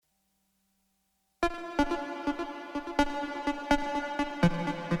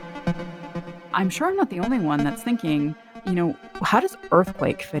I'm sure I'm not the only one that's thinking, how does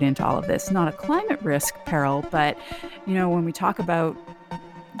earthquake fit into all of this? Not a climate risk peril, but, when we talk about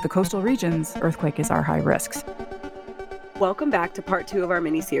the coastal regions, earthquake is our high risks. Welcome back to part 2 of our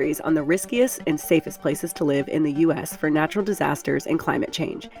mini-series on the riskiest and safest places to live in the U.S. for natural disasters and climate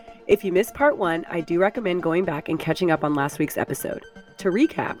change. If you missed part 1, I do recommend going back and catching up on last week's episode. To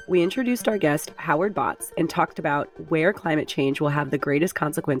recap, we introduced our guest, Howard Botts, and talked about where climate change will have the greatest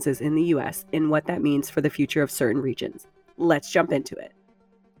consequences in the U.S. and what that means for the future of certain regions. Let's jump into it.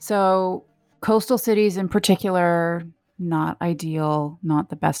 So, coastal cities in particular, not ideal, not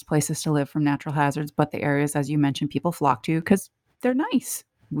the best places to live from natural hazards, but the areas, as you mentioned, people flock to because they're nice.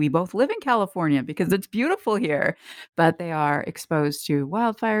 We both live in California because it's beautiful here, but they are exposed to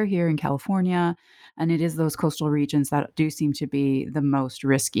wildfire here in California. And it is those coastal regions that do seem to be the most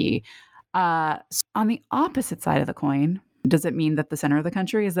risky. On the opposite side of the coin, does it mean that the center of the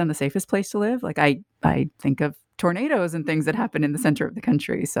country is then the safest place to live? Like I think of tornadoes and things that happen in the center of the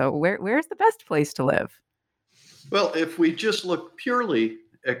country. So where's the best place to live? Well, if we just look purely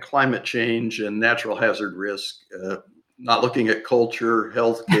at climate change and natural hazard risk, not looking at culture,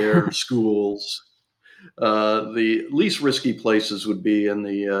 healthcare, schools, the least risky places would be in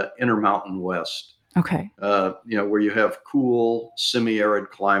the Intermountain West. Okay. Where you have cool,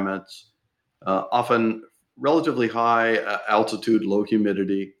 semi-arid climates, often relatively high altitude, low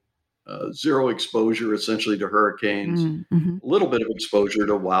humidity, zero exposure essentially to hurricanes, a little bit of exposure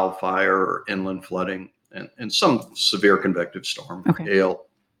to wildfire or inland flooding, and some severe convective storm, hail,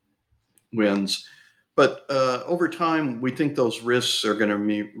 winds. But over time, we think those risks are going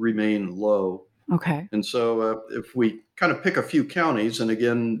to remain low. Okay. And so if we kind of pick a few counties, and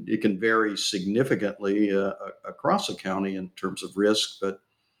again, it can vary significantly across a county in terms of risk, but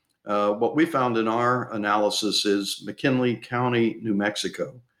what we found in our analysis is McKinley County, New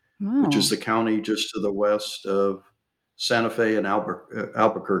Mexico, which is the county just to the west of Santa Fe and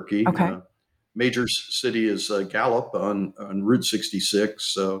Albuquerque. Okay. Major city is Gallup on Route 66,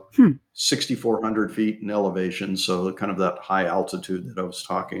 so 6,400 feet in elevation, so kind of that high altitude that I was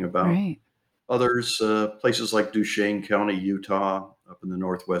talking about. Right. Others, places like Duchesne County, Utah, up in the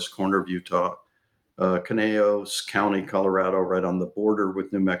northwest corner of Utah, Conejos County, Colorado, right on the border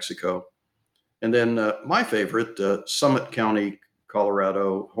with New Mexico. And then my favorite, Summit County,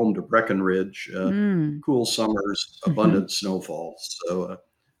 Colorado, home to Breckenridge, cool summers, abundant snowfall. So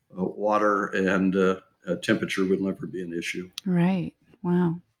water and temperature would never be an issue. Right.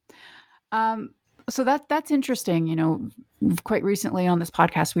 Wow. So that's interesting. Quite recently on this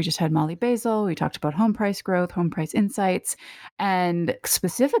podcast, we just had Molly Basil. We talked about home price growth, home price insights, and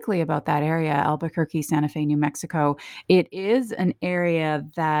specifically about that area, Albuquerque, Santa Fe, New Mexico. It is an area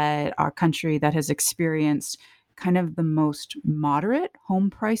that our country that has experienced kind of the most moderate home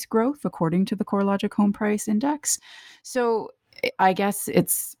price growth, according to the CoreLogic Home Price Index. So I guess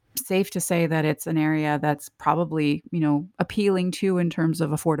it's safe to say that it's an area that's probably, appealing to in terms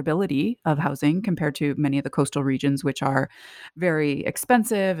of affordability of housing compared to many of the coastal regions, which are very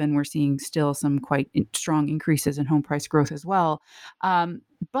expensive. And we're seeing still some quite strong increases in home price growth as well.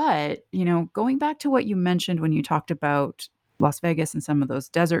 But, going back to what you mentioned when you talked about Las Vegas and some of those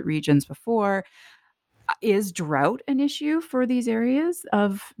desert regions before, is drought an issue for these areas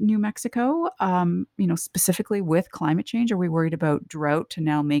of New Mexico? Specifically with climate change, are we worried about drought to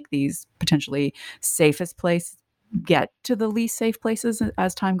now make these potentially safest places get to the least safe places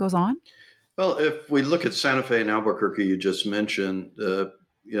as time goes on? Well, if we look at Santa Fe and Albuquerque, you just mentioned,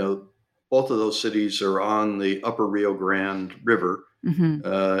 both of those cities are on the upper Rio Grande River.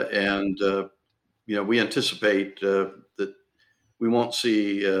 And we anticipate that we won't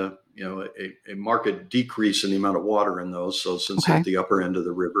see a marked decrease in the amount of water in those. So since at the upper end of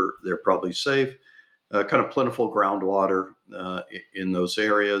the river, they're probably safe. Kind of plentiful groundwater in those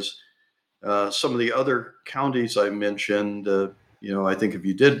areas. Some of the other counties I mentioned, I think if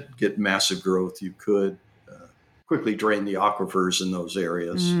you did get massive growth, you could quickly drain the aquifers in those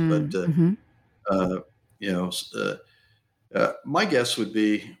areas. But my guess would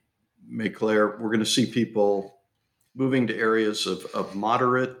be, Maiclaire, we're going to see people moving to areas of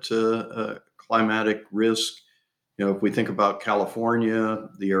moderate climatic risk. If we think about California,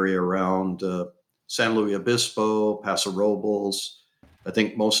 the area around San Luis Obispo, Paso Robles, I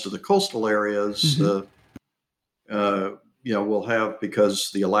think most of the coastal areas, will have,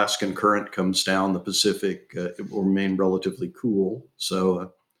 because the Alaskan current comes down the Pacific, it will remain relatively cool.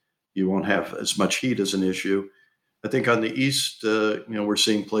 So you won't have as much heat as an issue. I think on the east, we're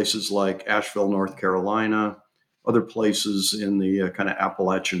seeing places like Asheville, North Carolina, other places in the kind of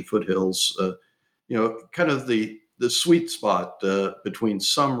Appalachian foothills, kind of the sweet spot between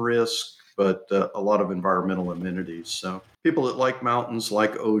some risk, but a lot of environmental amenities. So people that like mountains,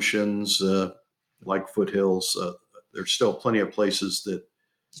 like oceans, like foothills, there's still plenty of places that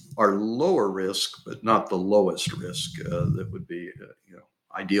are lower risk, but not the lowest risk. That would be,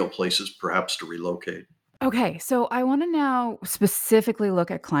 ideal places perhaps to relocate. Okay, so I want to now specifically look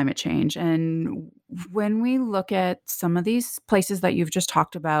at climate change. And when we look at some of these places that you've just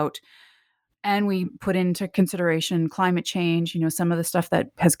talked about, and we put into consideration climate change, some of the stuff that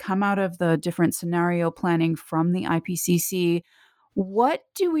has come out of the different scenario planning from the IPCC, what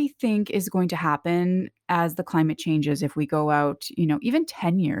do we think is going to happen as the climate changes if we go out, even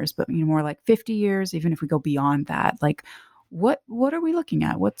 10 years, but more like 50 years, even if we go beyond that? Like, what are we looking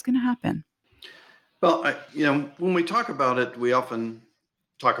at? What's going to happen? Well, when we talk about it, we often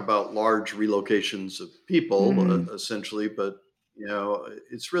talk about large relocations of people, Mm, essentially, but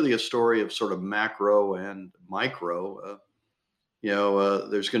it's really a story of sort of macro and micro.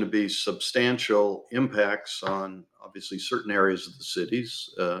 There's going to be substantial impacts on obviously certain areas of the cities.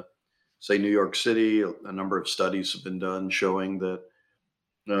 Say New York City, a number of studies have been done showing that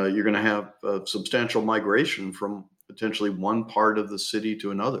you're going to have substantial migration from potentially one part of the city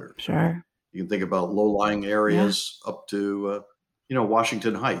to another. sure. You can think about low-lying Yeah. areas up to,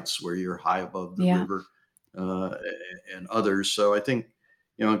 Washington Heights, where you're high above the Yeah. river, and others. So I think,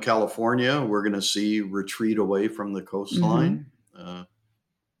 in California, we're going to see retreat away from the Hmm. coastline. Uh,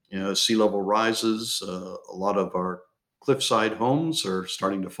 Sea level rises. A lot of our cliffside homes are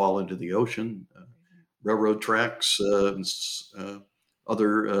starting to fall into the ocean. Railroad tracks,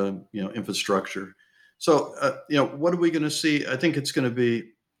 other, infrastructure. So, what are we going to see? I think it's going to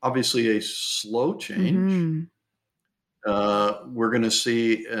be obviously a slow change. Hmm. We're going to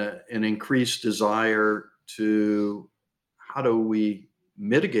see an increased desire to how do we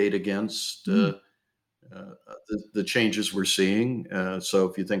mitigate against Mm. the changes we're seeing. So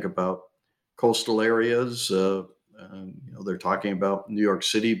if you think about coastal areas, they're talking about New York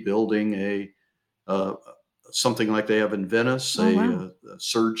City building uh, something like they have in Venice, Oh, wow. a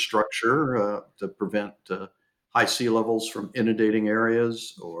surge structure to prevent high sea levels from inundating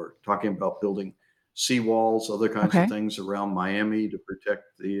areas, or talking about building seawalls, other kinds of Okay. things around Miami to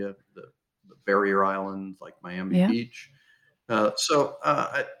protect the barrier island like Miami Yeah. Beach.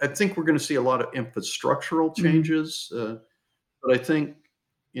 I think we're going to see a lot of infrastructural Mm. changes, but I think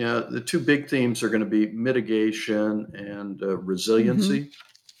the two big themes are going to be mitigation and Hmm. resiliency,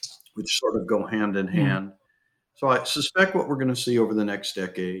 which sort of go hand in Yeah. hand. So I suspect what we're going to see over the next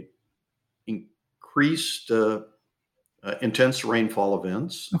decade: increased intense rainfall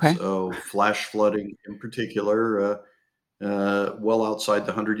events, Okay. so flash flooding in particular, well outside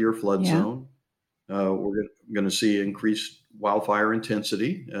the 100-year flood Yeah. zone. We're going to see increased wildfire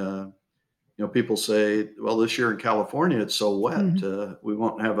intensity. People say, well, this year in California, it's so wet, Hmm. we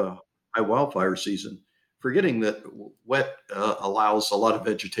won't have a high wildfire season, forgetting that wet allows a lot of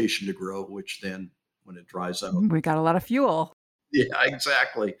vegetation to grow, which then, when it dries out, We got a lot of fuel. yeah,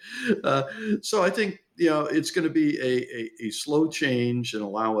 exactly. Uh, so I think it's going to be a slow change and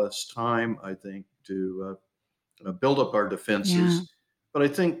allow us time, I think, to build up our Yeah. defenses. But I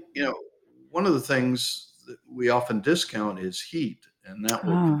think one of the things that we often discount is heat, and that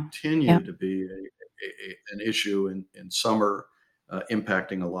will Oh, continue yep. to be an issue in summer,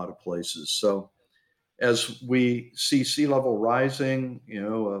 impacting a lot of places. So as we see sea level rising,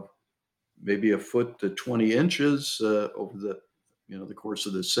 maybe a foot to 20 inches over the course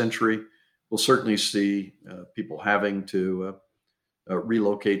of this century, we'll certainly see people having to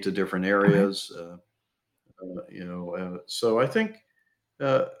relocate to different Okay. areas. So I think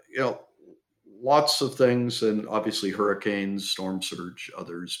uh, you know lots of things, and obviously hurricanes, storm surge,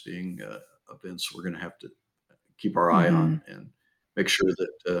 others being events we're going to have to keep our eye Hmm. on and make sure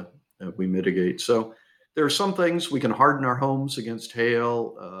that we mitigate. So there are some things we can harden our homes against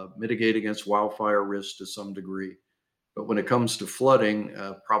hail, mitigate against wildfire risk to some degree. But when it comes to flooding,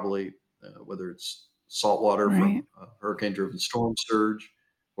 probably whether it's salt water Right. from hurricane-driven storm surge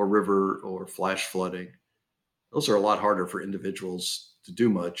or river or flash flooding, those are a lot harder for individuals to do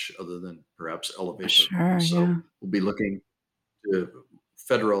much other than perhaps elevate their Sure. homes. So Yeah. we'll be looking to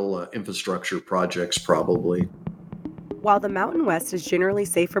federal infrastructure projects probably. While the Mountain West is generally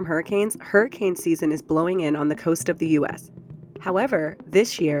safe from hurricanes, hurricane season is blowing in on the coast of the U.S. However,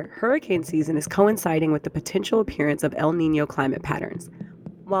 this year, hurricane season is coinciding with the potential appearance of El Nino climate patterns.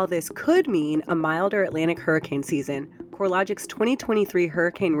 While this could mean a milder Atlantic hurricane season, CoreLogic's 2023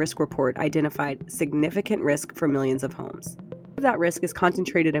 Hurricane Risk Report identified significant risk for millions of homes. That risk is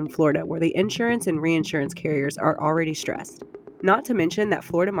concentrated in Florida, where the insurance and reinsurance carriers are already stressed. Not to mention that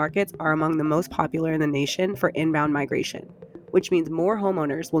Florida markets are among the most popular in the nation for inbound migration. which means more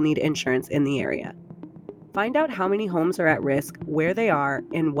homeowners will need insurance in the area. Find out how many homes are at risk, where they are,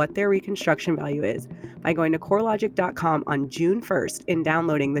 and what their reconstruction value is by going to CoreLogic.com on June 1st and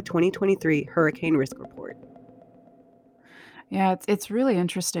downloading the 2023 Hurricane Risk Report. Yeah, it's really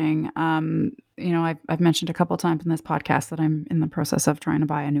interesting. I've mentioned a couple times in this podcast that I'm in the process of trying to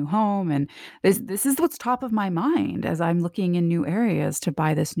buy a new home, and this is what's top of my mind as I'm looking in new areas to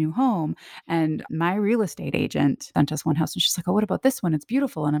buy this new home. And my real estate agent sent us one house, and she's like, "Oh, what about this one? It's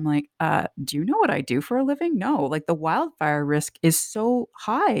beautiful." And I'm like, "Do you know what I do for a living? No, like the wildfire risk is so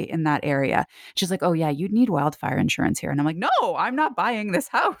high in that area." She's like, "Oh yeah, you'd need wildfire insurance here." And I'm like, "No, I'm not buying this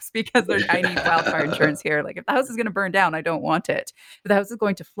house because I need wildfire insurance here. Like if the house is going to burn down, I don't want it. If the house is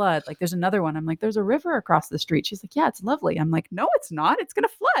going to flood, like there's another one." I'm like, "There's a river across the street." She's like, "Yeah, it's lovely." I'm like, "No, it's not. It's going to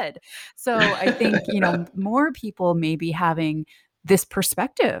flood." So I think, more people may be having this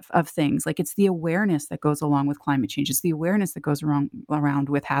perspective of things. Like it's the awareness that goes along with climate change. It's the awareness that goes around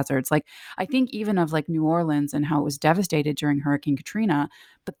with hazards. Like I think even of like New Orleans and how it was devastated during Hurricane Katrina,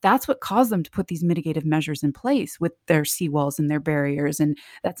 but that's what caused them to put these mitigative measures in place with their seawalls and their barriers. And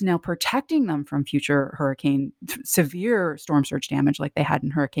that's now protecting them from future severe storm surge damage like they had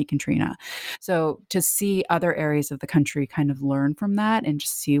in Hurricane Katrina. So to see other areas of the country kind of learn from that and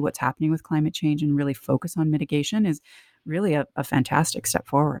just see what's happening with climate change and really focus on mitigation is really a fantastic step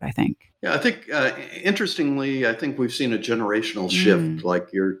forward, I think. Yeah, I think, interestingly, I think we've seen a generational shift, like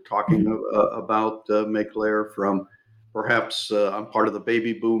you're talking about, Maiclaire, from perhaps I'm part of the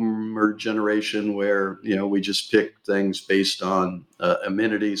baby boomer generation where, we just pick things based on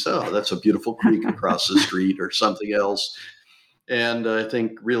amenities. Oh, that's a beautiful creek across the street or something else. And I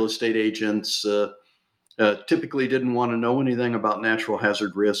think real estate agents typically didn't want to know anything about natural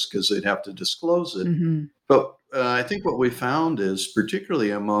hazard risk because they'd have to disclose it. Mm-hmm. But I think what we found is,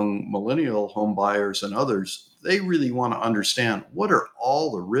 particularly among millennial home buyers and others, they really want to understand what are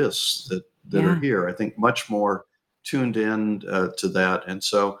all the risks that are here. I think much more tuned in to that. And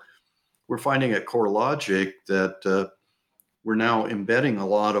so we're finding at CoreLogic that we're now embedding a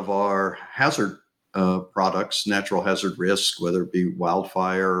lot of our hazard products, natural hazard risk, whether it be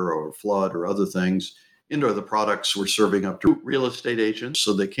wildfire or flood or other things, into the products we're serving up to real estate agents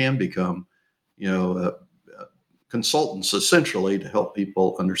so they can become, consultants essentially to help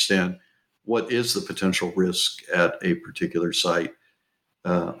people understand what is the potential risk at a particular site.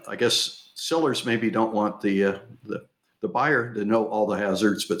 I guess sellers maybe don't want the buyer to know all the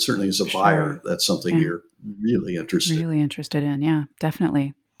hazards, but certainly as a buyer, that's something you're really interested in. Yeah,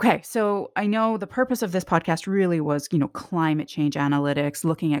 definitely. Okay, so I know the purpose of this podcast really was, climate change analytics,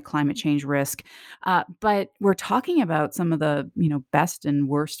 looking at climate change risk, but we're talking about some of the, best and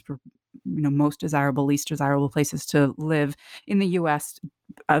worst, most desirable, least desirable places to live in the U.S.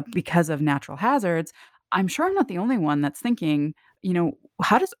 Because of natural hazards. I'm sure I'm not the only one that's thinking,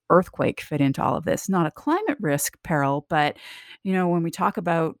 how does earthquake fit into all of this? Not a climate risk peril, but, when we talk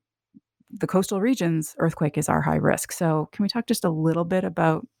about the coastal regions, earthquake is our high risk. So can we talk just a little bit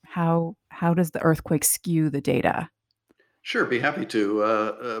about how does the earthquake skew the data? Sure, be happy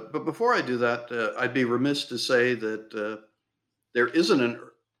to. But before I do that, I'd be remiss to say that there isn't a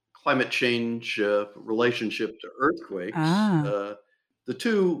climate change relationship to earthquakes. The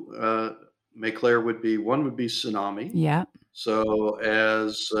two, Maiclaire, one would be tsunami. Yeah. So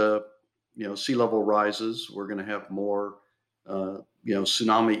as sea level rises, we're going to have more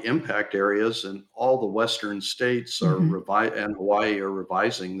tsunami impact areas, and all the western states are and Hawaii are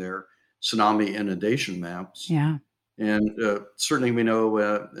revising their tsunami inundation maps. Yeah. And certainly we know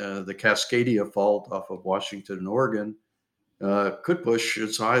the Cascadia Fault off of Washington and Oregon could push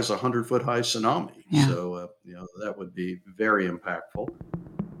as high as 100-foot high tsunami. Yeah. So, that would be very impactful.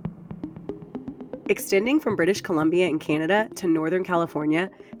 Extending from British Columbia in Canada to Northern California,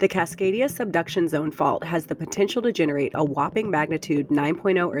 the Cascadia Subduction Zone Fault has the potential to generate a whopping magnitude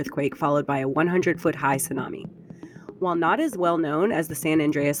 9.0 earthquake followed by a 100-foot high tsunami. While not as well known as the San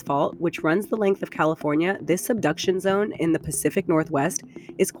Andreas Fault, which runs the length of California, this subduction zone in the Pacific Northwest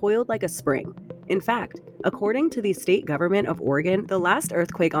is coiled like a spring. In fact, according to the state government of Oregon, the last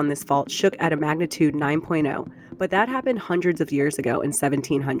earthquake on this fault shook at a magnitude 9.0, but that happened hundreds of years ago in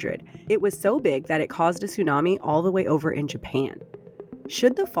 1700. It was so big that it caused a tsunami all the way over in Japan.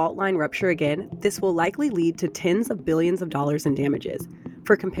 Should the fault line rupture again, this will likely lead to tens of billions of dollars in damages.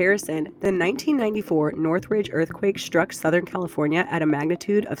 For comparison, the 1994 Northridge earthquake struck Southern California at a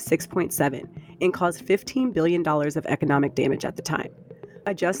magnitude of 6.7 and caused $15 billion of economic damage at the time.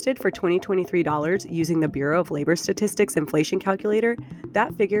 Adjusted for 2023 dollars using the Bureau of Labor Statistics inflation calculator,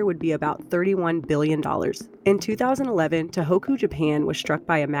 that figure would be about $31 billion. In 2011, Tohoku, Japan was struck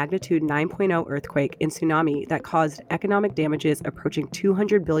by a magnitude 9.0 earthquake and tsunami that caused economic damages approaching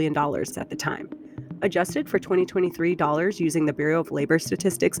 $200 billion at the time. Adjusted for 2023 dollars using the Bureau of Labor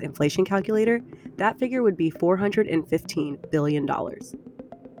Statistics inflation calculator, that figure would be $415 billion.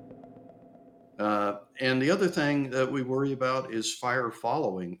 And the other thing that we worry about is fire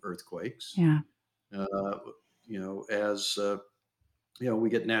following earthquakes. Yeah. As we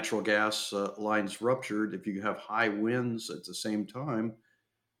get natural gas lines ruptured, if you have high winds at the same time,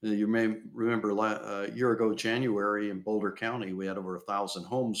 you may remember a year ago, January in Boulder County, we had over 1,000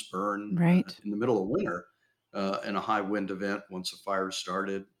 homes burn Right. in the middle of winter in a high wind event once a fire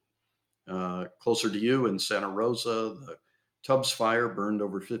started. Closer to you in Santa Rosa, the Tubbs Fire burned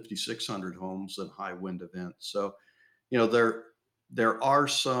over 5,600 homes in high wind events. So, there are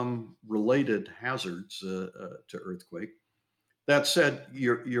some related hazards to earthquake. That said,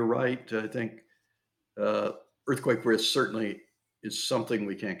 you're right. I think earthquake risk certainly is something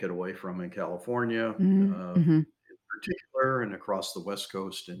we can't get away from in California, Mm-hmm. in particular, and across the West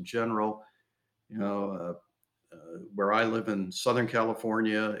Coast in general. Where I live in Southern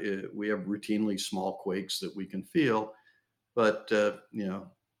California, we have routinely small quakes that we can feel. But,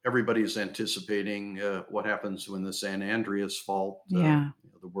 everybody's anticipating what happens when the San Andreas Fault, Yeah.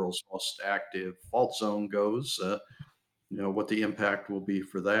 the world's most active fault zone goes, what the impact will be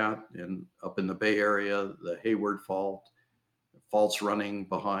for that. And up in the Bay Area, the Hayward Fault, faults running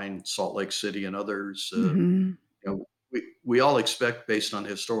behind Salt Lake City and others. Mm-hmm. We all expect, based on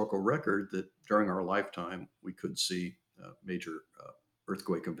historical record, that during our lifetime, we could see major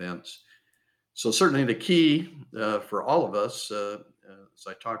earthquake events. So certainly the key for all of us, as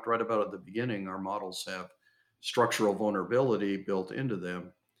I talked right about at the beginning, our models have structural vulnerability built into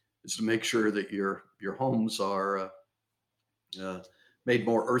them, is to make sure that your homes are made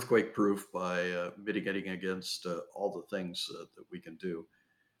more earthquake proof by mitigating against all the things that we can do.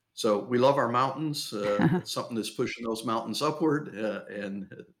 So we love our mountains. It's something that's pushing those mountains upward, and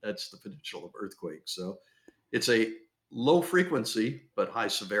that's the potential of earthquakes. So it's a low frequency but high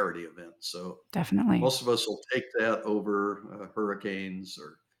severity event. So Definitely. most of us will take that over hurricanes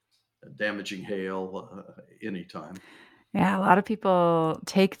or damaging hail anytime. Yeah, a lot of people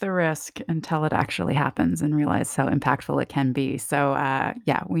take the risk until it actually happens and realize how impactful it can be. So,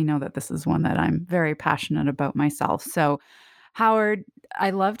 we know that this is one that I'm very passionate about myself. So, Howard,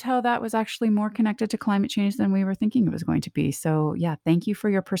 I loved how that was actually more connected to climate change than we were thinking it was going to be. So, thank you for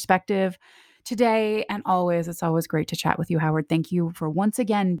your perspective today and always. It's always great to chat with you, Howard. Thank you for once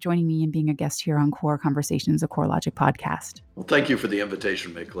again joining me and being a guest here on Core Conversations, a CoreLogic podcast. Well, thank you for the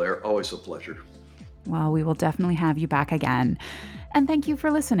invitation, Claire. Always a pleasure. Well, we will definitely have you back again. And thank you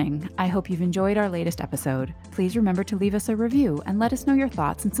for listening. I hope you've enjoyed our latest episode. Please remember to leave us a review and let us know your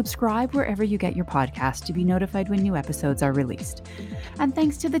thoughts, and subscribe wherever you get your podcast to be notified when new episodes are released. And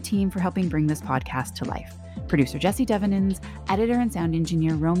thanks to the team for helping bring this podcast to life. Producer Jesse Devenins, editor and sound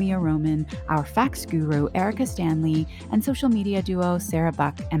engineer Romeo Roman, our fax guru Erica Stanley, and social media duo Sarah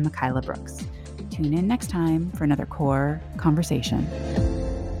Buck and Michaela Brooks. Tune in next time for another Core Conversation.